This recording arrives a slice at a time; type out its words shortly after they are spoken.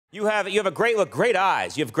You have a great look, great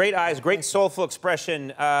eyes. You have great eyes, great soulful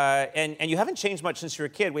expression, and you haven't changed much since you were a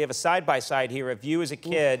kid. We have a side-by-side here of you as a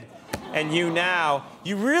kid and you now.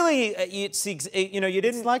 You really, you didn't...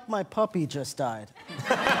 It's like my puppy just died.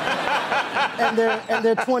 and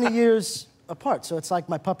they're 20 years apart, so it's like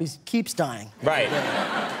my puppy keeps dying. Right.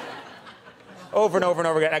 Over and over and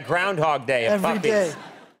over again. A Groundhog Day of Every puppies. day.